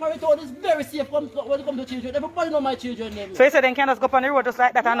you, but Paritown is very safe when it comes to children. Everybody know my children name. So you say they can just go up on the road just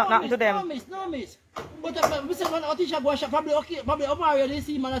like that and nothing to them? No, miss. But we say when Otteshia go shop, probably Mario, they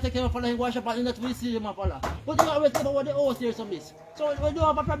see man, I take care of him, go shop, and that's we see him up. But they always talk about the house here, so miss. So we don't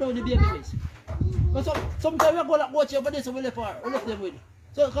have a problem with the baby, miss. But sometimes we go like watch over this, so we left them with.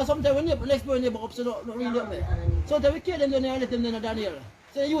 So, because sometimes when the next boy neighbor up, so not really up there. So then we kill them, then they let them in Daniel.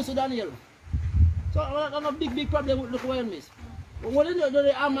 So they use to Daniel. So I have a big problem with the coin, miss. When they do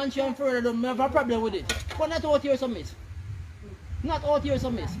the arm and shine further, they don't have a problem with it. But not out here, some miss. Not out here,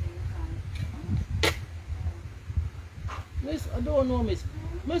 some miss. Miss, I don't know, miss.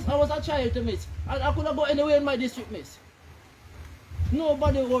 Miss, I was a child to miss. I could not go anywhere in my district, miss.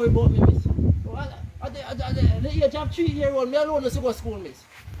 Nobody worry about me, miss. At the age of 3-year-old, me alone used to go to school, miss.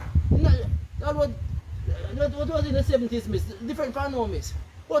 That was in the 70s, miss. Different from now, miss.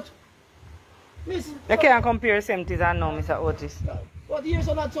 But, miss... You can't compare 70s and now, Mr. Otis. But years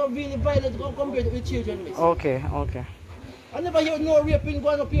are not so really violent compared with children, miss. Okay. I never hear no raping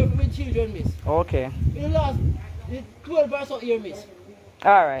going up here with children, miss. Okay. In the last 12 or so years, miss.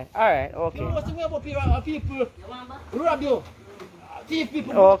 Alright, okay. Most of the people rob you. Thief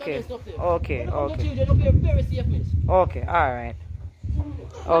people. Okay. When you come to children, you play very safe, miss. Okay, alright.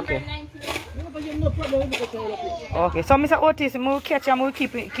 Okay. You never have no problem with the place. Okay, so Mr. Otis, we'll catch you and we'll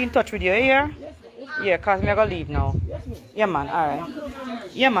keep in touch with you, here. Yeah, because I'm going to leave now. Yeah, man,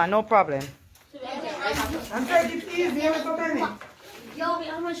 alright. Yeah, man, no problem. I'm trying to please you for a minute. Yo, we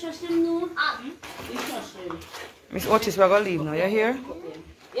are trust him now. Miss Otis, we're going to leave now, you hear?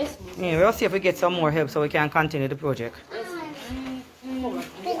 Yes, Yeah, we'll see if we get some more help so we can continue the project.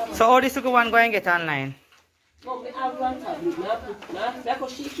 So all this one go and get online? no, I have one tablet.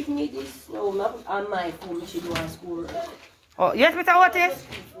 Because she give me this. No, I put on my phone. She do her school. Oh, yes, Mr. Otis?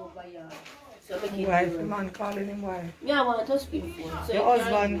 So I Why is the man calling him why? me, I want to screen phone. So Your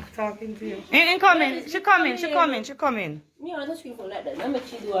husband talking to you. In coming. She coming. me, I want to screen phone like that. I make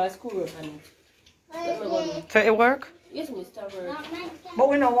she do her school work on it. That's my God. So it work? Yes, Mr. Bird. But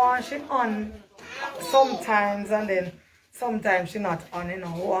we don't want she on sometimes and then sometimes she not on, you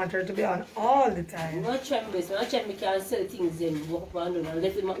know. We want her to be on all the time. I try my best. I try me can sell things then walk up and down and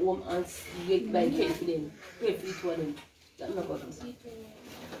left them at home and get by credit for them. Pay for each one of them. That's my God. That's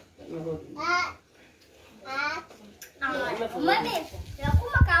my God. Mami, ya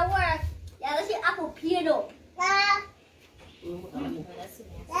kuma ka work. Ya da shi aku piano.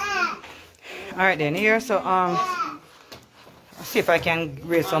 Alright then, here, so, I'll see if I can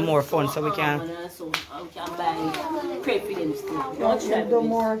raise some more funds so we can... So I can buy crepe for them still. You want to do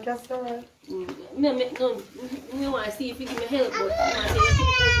more casserole? No, me want to see if you give me help, but I want to say you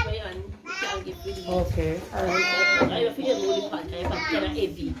keep my hand. You can't give me the Okay, alright. I have to get the pot. I have to get a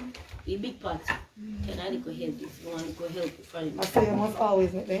heavy. The big pot. Can I go help this? I want to go help the friend. I say you must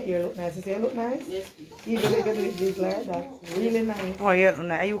always make them ear look nice. You say look nice? Yes, please. Even if you do it big like that. Really nice. Oh,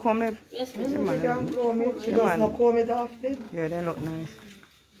 yeah, are you coming? Yes, please. She can comb it. She Go does on. not comb it often. Yeah, they look nice.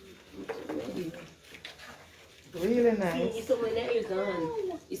 Really nice. It's something that you're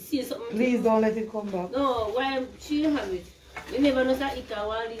gone. You see something. Please don't let it come back. No, why she have it? You never know that it can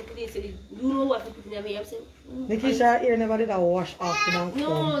while the police say, you know what to put in your hair. Nikisha ear never did a wash off in her comb.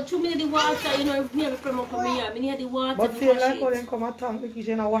 No, too many the water, you know, me have it from up from here. I mean, the water. But feel like how them come and tank Nikisha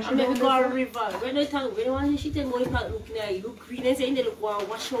and wash I it mean, down we go a there. river. When I tank, when I want she tell me the park look nice, you look green, and say they look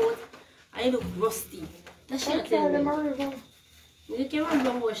wash out, and you look rusty. That's what I Okay, tell them me. a river. You can't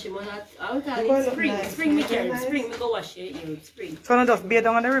run wash him, I will call Because it of spring. nice. Spring we Because can. nice. Spring we go wash your ear. Spring. So now just bathe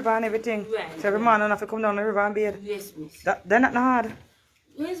down on the river and everything. Right. So every man don't have to come down the river and bathe. Yes, miss. They're not hard.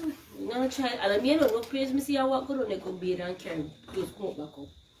 Yes, now try. And I mean, no praise me see I walk go down there go bathe and carry clothes come up back up.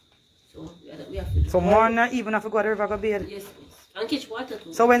 So we have to do. So more not even have to go to the river go bathe. Yes, miss. And catch water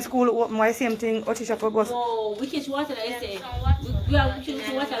too. So when school open, why same thing, Otteshia for go? No, we catch water like I say. We have to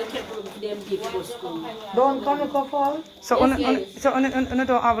catch water and carry for them give to school. Don't come to fall. So Yes, on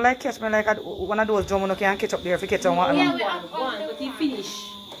don't have like catch me like one of those drum you can catch up there if you catch on one. Yeah, we have one, but he finish.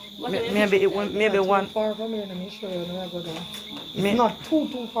 Maybe one Far from here, let me show you when I go down. Me- It's not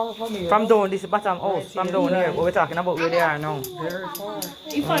too far from here. from down this bottom house, from down here. What we're talking about where they are now. Very far.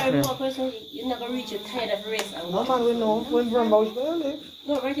 If I walk person, you're not gonna reach your tired of rest and No walk. man, we know when Brumbow where you live.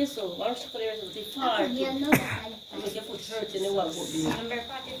 No, right here so. I'll show the rest of the far. And make your foot hurt and then walk up. Number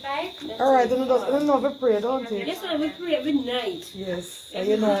 45. Alright, you know we pray, don't you? That's why we pray every night. Yes, and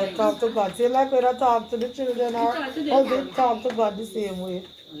you know, talk to God. See, like when I talk to the children, or talk to them. how they talk to God the same way.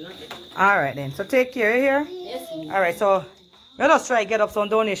 Alright then. So take care here. Yes, miss. Alright, so let us try get up some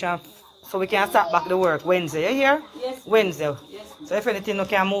donation so we can start back the work Wednesday. You hear? Yes. Wednesday. Yes. So if anything we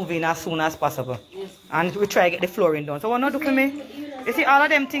can move in as soon as possible. Yes. And we try to get the flooring done. So what not do for me? You see all of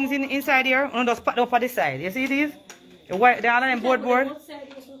them things inside here? We just put them up on the side. You see these? The white, all of them board. Well,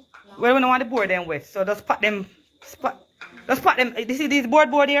 we don't want the board them wet. So just put them. Just put them. You see these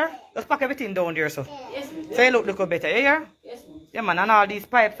board here? Just pack everything down there. So Yes, miss. so it look better. You hear? Yes, miss. Yeah man, and all these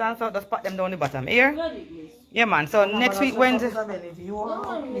pipes and so just put them down the bottom. You hear? Got it, miss. Yeah man. So next week Wednesday. If you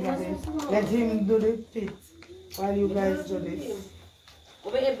want, let him do the fit while you guys do this.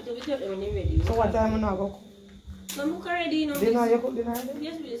 We'll be able to do it when you're ready. So what time we now go? So I'm already, you know. Dinner, miss. you cook dinner already?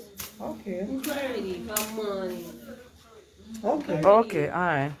 Yes, miss. Okay. I'm already. Come on. Okay. Okay,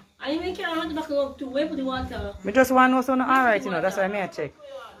 alright. And you make your hand back up to where put the water. Me just want to know so alright, you know, that's why I check.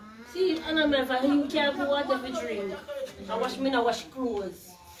 See, and I'm like, you can't put water for drink. I wash me now wash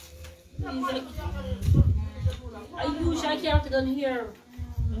clothes. He's like, I usually can't have to done here.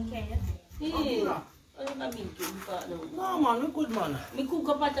 Okay. Yeah. I'm not being too far now. No man, we good man. Me cook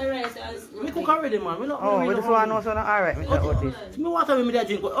up at the rice as We cook already man. We not. Oh, we just want to know so alright, Mr. Otis. Me water with me that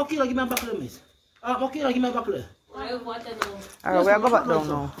drink. Okay, give me a buckle, miss. Okay, give me a buckle. I want to know. Alright, we'll go back down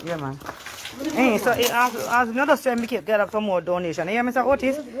now. Yeah, man. Hey, so as we just try to get up some more donation. You hear Mr.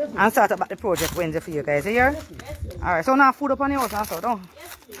 Otis? And start about the project Wednesday for you guys. You hear? Alright, so now food up on your house and so don't.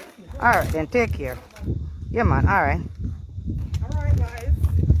 Alright, then take care. Yeah, man. Alright. Alright, guys.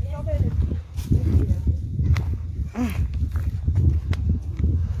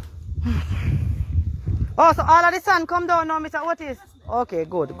 Oh, so all of the sun come down now, Mr. Otis? Okay,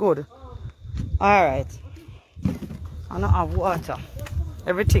 good, good. Alright. I don't have water.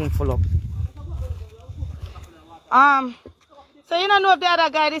 Everything full up. So you don't know if the other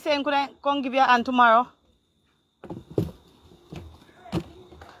guy is saying couldn't come give you a hand tomorrow?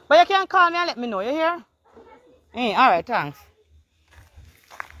 But you can call me and let me know, you hear? Hey, alright, thanks.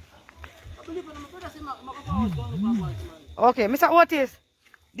 Okay, Mr. Otis,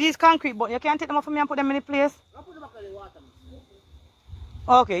 these concrete but you can take them off for me and put them in the place?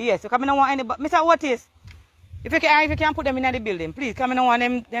 Okay, yes, so come in want any but Mr. Otis, if you can put them in the building, please come in and want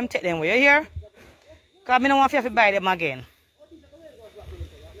them take them away, you hear? Because I don't want you to buy them again.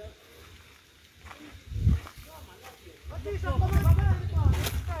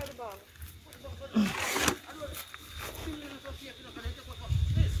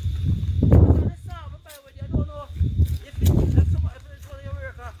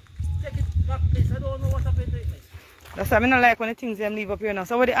 That's why I don't like when the things them leave up here now.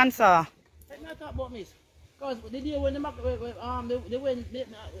 So what the answer? Let me talk about this. Because the day when they went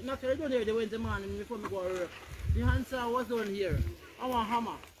naturally down here, they went the morning before me go to work. The answer was down here. I want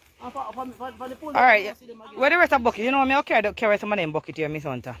hammer. Alright, where the rest of bucket? You know me, I'll carry some of them bucket here, Miss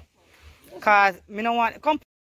Hunter. Because I don't want...